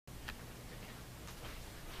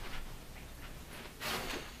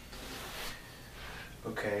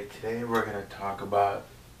Okay, today we're going to talk about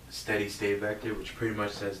steady state vector, which pretty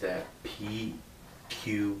much says that if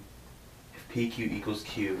PQ equals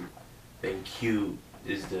Q, then Q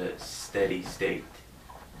is the steady state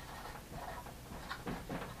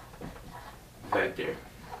vector,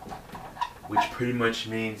 which pretty much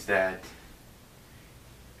means that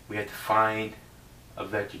we have to find a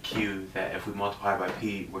vector Q that if we multiply by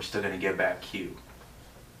P, we're still going to get back Q.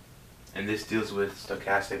 And this deals with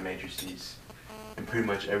stochastic matrices. And pretty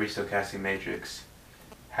much every stochastic matrix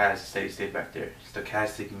has a steady state vector.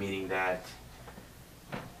 Stochastic meaning that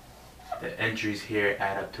the entries here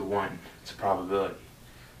add up to 1. It's a probability.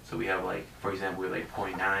 So we have, like, for example, we have like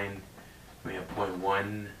 0.9, we have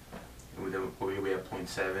 0.1, over here we have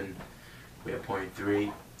 0.7, we have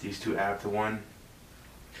 0.3. These two add up to 1,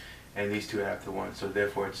 and these two add up to 1. So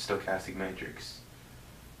therefore it's a stochastic matrix.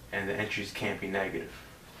 And the entries can't be negative.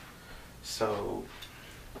 So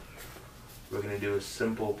we're going to do a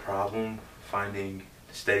simple problem finding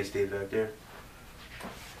the steady state vector.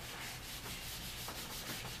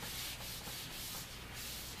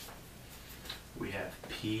 We have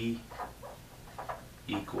P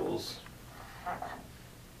equals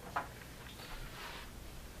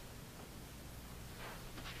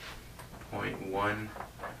 .1,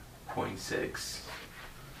 0.6,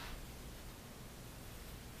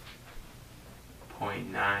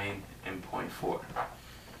 0.9, and 0.4.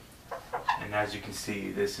 And as you can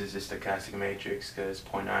see, this is a stochastic matrix because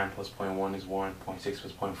 0.9 plus 0.1 is 1, 0.6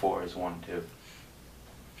 plus 0.4 is 1, 2.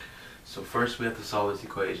 So first we have to solve this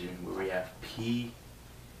equation where we have P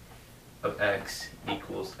of x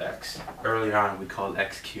equals x. Earlier on we called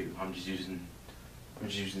xq. I'm just using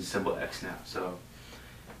the symbol x now. So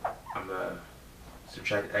I'm gonna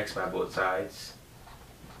subtract x by both sides.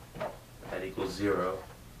 That equals 0.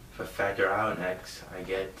 If I factor out an x, I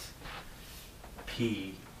get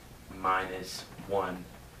P minus 1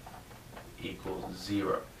 equals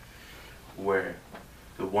 0, where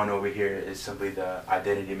the 1 over here is simply the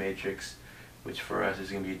identity matrix, which for us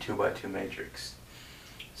is going to be a 2 by 2 matrix.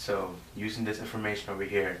 So using this information over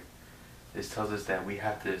here, this tells us that we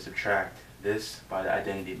have to subtract this by the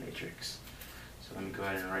identity matrix. So let me go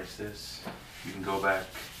ahead and erase this. You can go back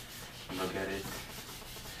and look at it.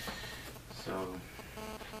 So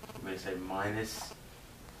I'm going to say minus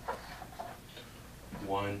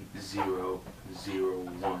 1, 0, 0,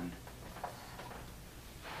 1.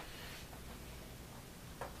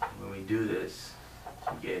 When we do this,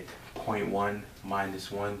 we get 0.1 minus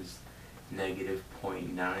 1 is negative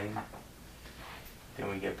 0.9. Then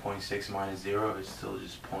we get 0.6 minus 0 is still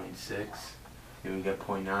just 0.6. Then we get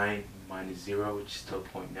 0.9 minus 0, which is still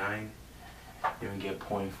 0.9. Then we get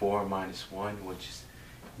 0.4 minus 1, which is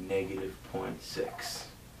negative 0.6.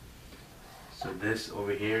 So this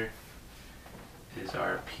over here is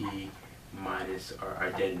our P minus our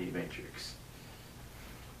identity matrix.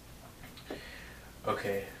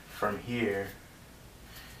 Okay, from here,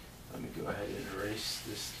 let me go ahead and erase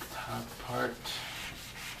this top part.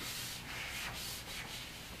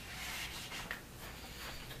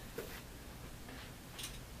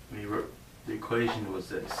 The equation was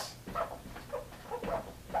this.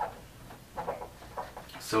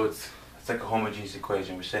 So it's like a homogeneous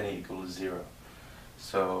equation. We're setting it equal to 0.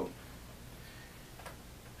 So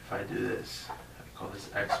if I do this, I call this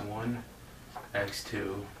x1,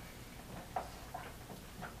 x2,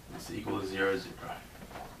 it's equal to 0, 0.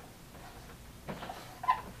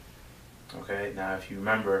 Okay, now if you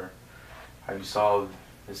remember how you solve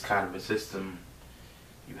this kind of a system,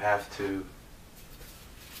 you have to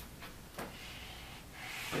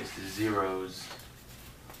place the zeros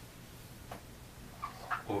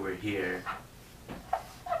over here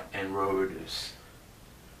and row reduce.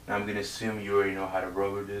 Now I'm going to assume you already know how to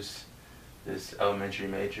row reduce this elementary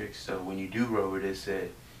matrix, so when you do row reduce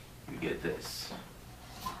it, you get this.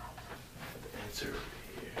 The answer over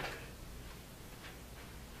here.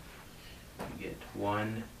 You get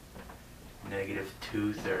 1, negative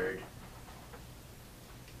 2/3,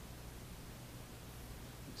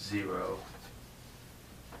 0.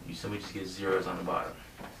 You simply just get zeros on the bottom.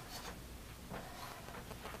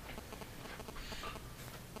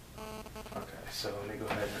 Okay, so let me go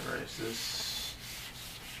ahead and erase this.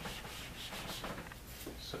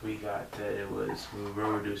 So we got that it was, when we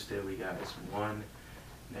row reduced it, we got it's 1,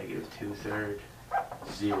 negative 2/3,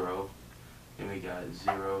 0. Then we got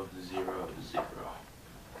 0, 0, 0.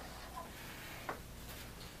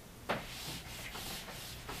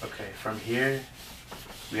 Okay, from here,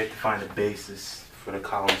 we have to find a basis for the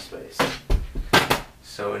column space.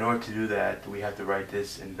 So in order to do that, we have to write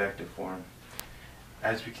this in vector form.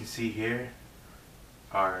 As we can see here,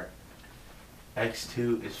 our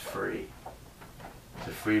x2 is free. It's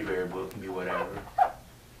a free variable, it can be whatever.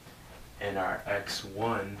 And our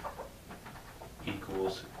x1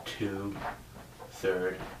 equals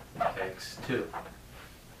 2/3 x2.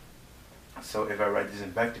 So if I write this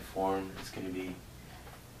in vector form, it's going to be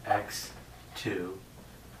x2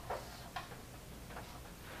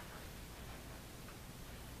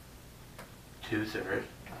 2/3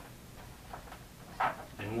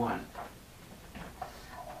 and 1.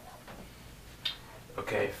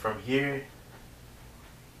 Okay, from here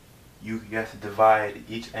you have to divide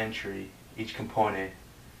each entry, each component,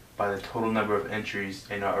 by the total number of entries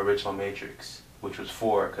in our original matrix, which was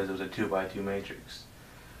 4 because it was a 2 by 2 matrix.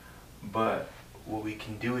 But what we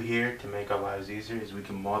can do here to make our lives easier is we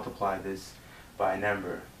can multiply this by a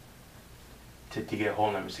number to get whole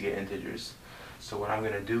numbers, to get integers. So what I'm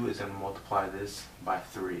going to do is I'm going to multiply this by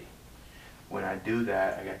 3. When I do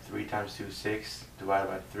that, I get 3 times 2 is 6, divided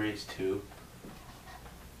by 3 is 2,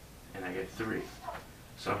 and I get 3.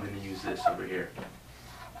 So I'm going to use this over here.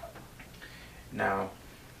 Now,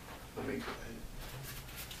 let me go ahead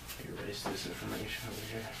and erase this information over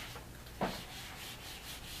here.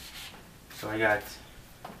 So I got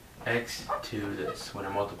x2 this when I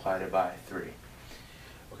multiplied it by 3.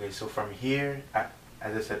 Okay, so from here,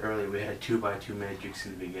 as I said earlier, we had a 2 by 2 matrix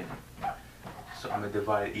in the beginning. So I'm going to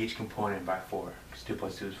divide each component by 4, because 2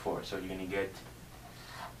 plus 2 is 4. So you're going to get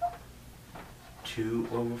 2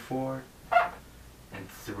 over 4 and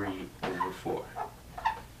 3 over 4.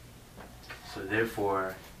 So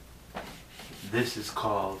therefore, this is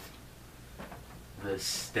called the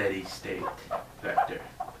steady state vector.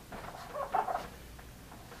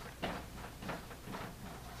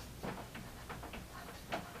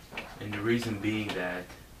 And the reason being that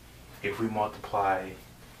if we multiply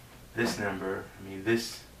this number,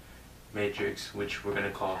 this matrix, which we're going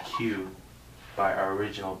to call Q, by our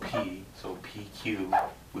original P, so PQ,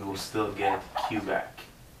 we will still get Q back,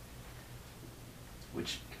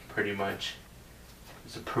 which pretty much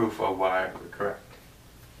is a proof of why we're correct.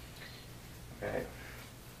 Okay,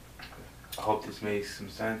 I hope this makes some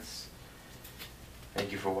sense.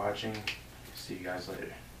 Thank you for watching. See you guys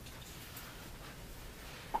later.